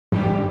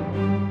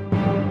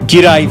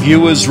G'day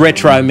viewers,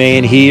 Retro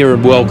Man here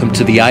and welcome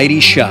to the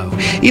 80s Show.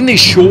 In this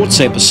Shorts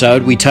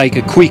episode we take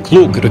a quick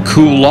look at a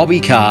cool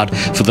lobby card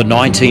for the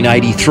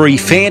 1983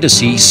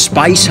 fantasy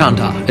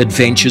Spacehunter,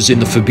 Adventures in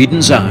the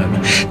Forbidden Zone.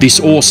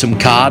 This awesome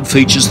card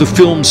features the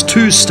film's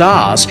two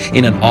stars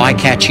in an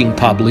eye-catching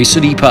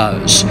publicity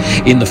pose.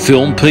 In the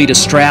film, Peter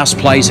Strauss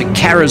plays a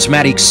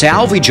charismatic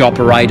salvage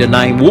operator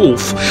named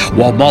Wolf,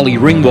 while Molly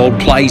Ringwald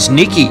plays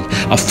Nikki,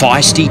 a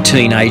feisty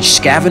teenage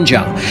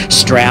scavenger.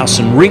 Strauss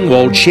and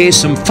Ringwald share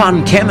some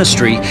fun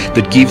chemistry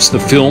that gives the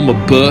film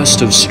a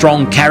burst of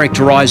strong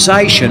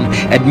characterisation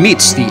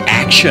amidst the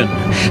action.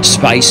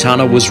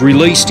 Spacehunter was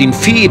released in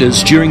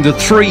theatres during the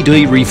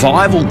 3D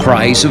revival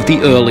craze of the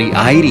early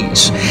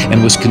 80s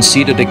and was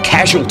considered a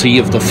casualty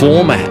of the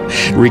format.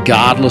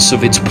 Regardless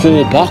of its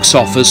poor box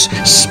office,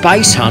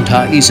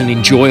 Spacehunter is an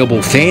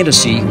enjoyable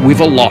fantasy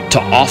with a lot to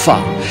offer.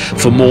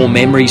 For more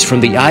memories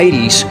from the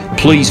 80s,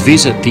 please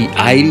visit the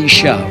 80s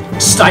Show.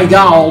 Stay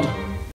gold!